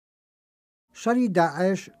شەڕی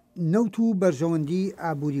داعش نەوت و بەرژەوەندی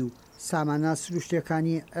ئابووری و سامانە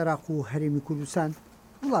سروشتیەکانی عێراق و هەرێمی کوردستان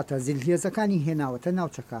وڵاتە زلهێزەکانی هێناوەتە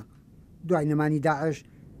ناوچەکە. دوای نەمانی داعش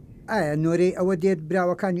ئایا نۆرەی ئەوە دێت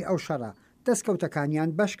براوەکانی ئەو شەڕە دەستکەوتەکانیان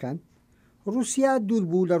بەشکەن؟ رووسیا دوور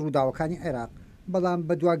بوو لە ڕووداوەکانی عێراق، بەڵام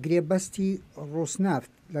بە دواگرێ بەستی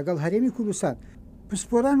ڕۆسنافت لەگەڵ هەرێمی کوردستان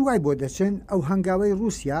پسپۆران وای بۆ دەچن ئەو هەنگاوەی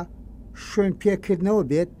رووسیا شوێن پێکردنەوە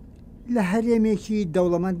بێت لە هەرێمێکی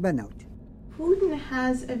دەوڵەمەند بەنەوت.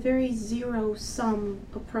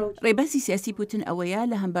 ڕێبەسی سیاسی پوتین ئەوەیە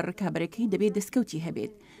لە هەمبەر ڕکابەرەکەی دەبێت دەستکەوتی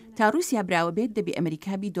هەبێت تا رووسیا براوە بێت دەبێ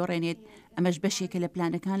ئەمریکابی دۆڕێنێت. ئەمەش بەشێکە لە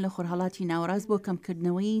پلانەکان لە خۆرهەڵاتی ناوەڕاست بۆ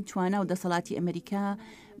کەمکردنەوەی توانە و دەسەڵاتی ئەمریکا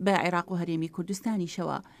بە عێراق و هەرێمی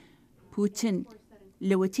کوردستانیشەوە. پوتین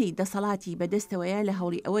لەوەتەی دەسەڵاتی بەدەستەوەیە لە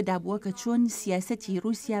هەوڵی ئەوەدا بووە کە چۆن سیاسەتی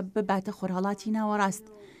رووسیا بباتە خۆرهەڵاتی ناوەڕاست.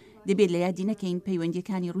 دەبێت لە یادی نەکەین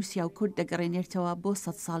پەیوەندیەکانی رووسیا و کورد دەگەڕێنێتەوە بۆ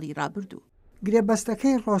 100 ساڵی ڕابردوو.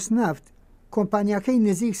 گرێبەستەکەی ڕۆسنافت کۆمپانیاکەی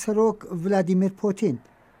نزیک سەرۆک ڤلادیمیر پۆتین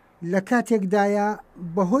لە کاتێکدایە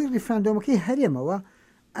بەهۆی ڕیفراندۆمەکەی هەرێمەوە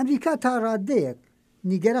ئەمریکا تا ڕادەیەک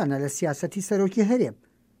نیگەرانە لە سیاسەتی سەرۆکی هەرێم.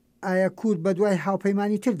 ئایا کورد بە دوای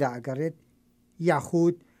هاوپەیمانی تردا ئەگەڕێت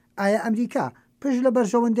یاخود ئایا ئەمریکا پشت لە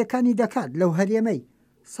بەرژەوەندەکانی دەکات لەو هەرێمەی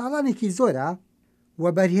ساڵانێکی زۆرە و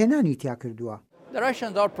بەرهێنانی تیا کردووە؟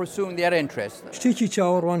 شتێکی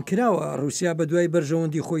چاوەڕوان کراوە رووسیا بە دوای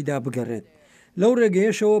بەرژەوەندی خۆیدا بگەڕێت. لەو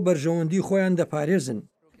ڕێگەیەشەوە بەرژەوەندی خۆیان دەپارێزن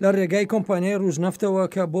لە ڕێگای کۆمپانیای ڕووژنەفتەوە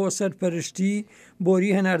کە بۆ سەرپەرشتی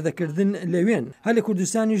بۆری هەناردەکردن لەوێن. هەر لە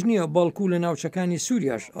کوردستانیش نییە، بەڵکو لە ناوچەکانی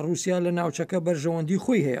سووریاش رووسیا لە ناوچەکە بەرژەوەندی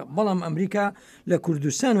خۆی هەیە، بەڵام ئەمریکا لە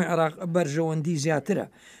کوردستان و عێراق بەرژەوەندی زیاترە.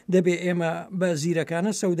 دەبێ ئێمە بە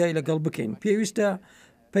زیرەکانە سەودای لەگەڵ بکەین. پێویستە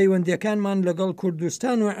پەیوەندیەکانمان لەگەڵ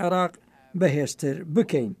کوردستان و عێراق بەهێزتر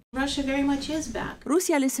بکەین.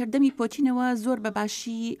 رووسیا لە سەردەمی پۆتینەوە زۆر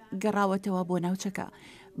بەباشی گەڕاوەتەوە بۆ ناوچەکە.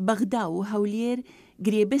 بەغدا و هەولێر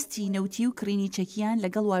گرێبەستی نەوتی و کڕینی چەکیان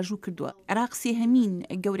لەگەڵ واژوو کردووە. عێراق سێهەمین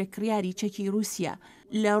گەورە کڕیاری چەکی رووسیا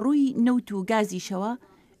لە ڕووی نەوت و گازیشەوە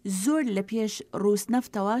زۆر لە پێش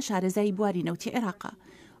ڕووسنەفتەوە شارەزای بواری نەوتی عێراقا.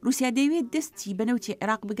 رووسیا دەیەوێت دەستی بە نەوتی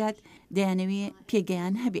عێراق بگات، دەیانەوێ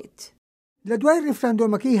پێگەیان هەبێت. لە دوای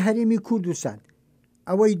ڕیفراندۆمەکەی هەرێمی کوردستان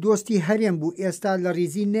ئەوەی دۆستی هەرێم بوو ئێستا لە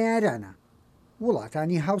ڕیزی نەیارانە.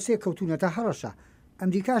 وڵاتانی هاوسێ کەوتونەتە هەڕەشە.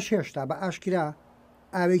 ئەمریکاش هێشتا بە ئاشکرا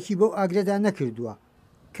ئاوێکی بۆ ئاگرەدا نەکردووە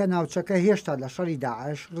کە ناوچەکە هێشتا لە شەڕی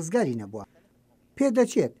داعش ڕزگاری نەبووە.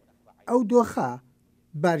 پێدەچێت ئەو دۆخە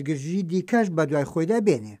بارگرژی دیکەش بە دوای خۆیدا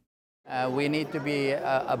بێنێ.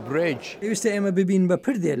 پێویستە ئێمە ببین بە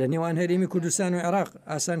پردێ لە نێوان هەرێمی کوردستان و عێراق،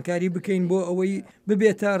 ئاسانکاری بکەین بۆ ئەوەی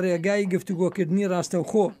ببێتە ڕێگای گفتوگۆکردنی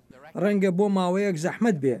ڕاستەوخۆ. ڕەنگە بۆ ماوەیەک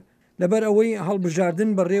زەحمەت بێ لەبەر ئەوەی هەڵبژاردن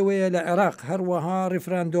بەڕێوەیە لە عێراق، هەروەها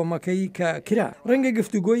ڕیفراندۆمەکەی کە کرا. ڕەنگە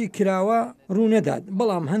گفتوگۆی کراوە ڕوونەدات،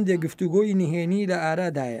 بەڵام هەندێک گفتوگۆی نهێنی لە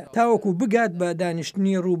ئارادایە تاوەکو بگات بە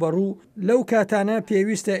دانیشتنی ڕوبەڕوو. لەو کاتانە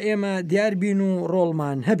پێویستە ئێمە دیاربین و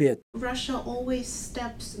ڕۆڵمان هەبێت.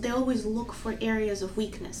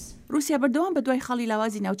 رووسیا بەردەوام بە دوای خاڵی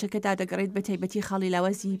لاوازی ناوچەکەدا دەگەڕێت، بە تایبەتی خاڵی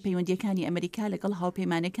لاوازی پەیوەندیەکانی ئەمریکا لەگەڵ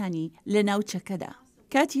هاوپەیمانەکانی لە ناوچەکەدا.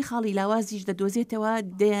 کاتی خاڵی لاوازیش دەدۆزێتەوە،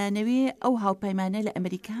 دەیانەوێ ئەو هاوپەیمانە لە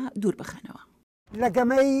ئەمریکا دوور بخەنەوە. لە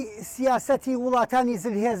گەمەی سیاسەتی وڵاتانی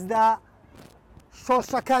زلهێزدا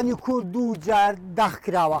شۆشەکانی کورد دوو جار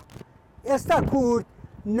داخکراوە. ئێستا کورد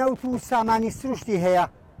نەوت و سامانی سروشتی هەیە.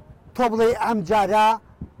 تۆ بڵێ ئەم جارە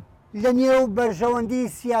لە نێو بەرژەوەندی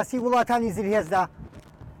سیاسی وڵاتانی زلهێزدا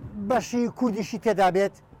بەشی کوردیشی تێدا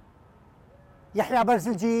بێت. یەحیا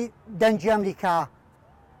بەرزنجی دەنگی ئەمریکا،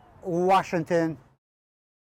 واشنگتن.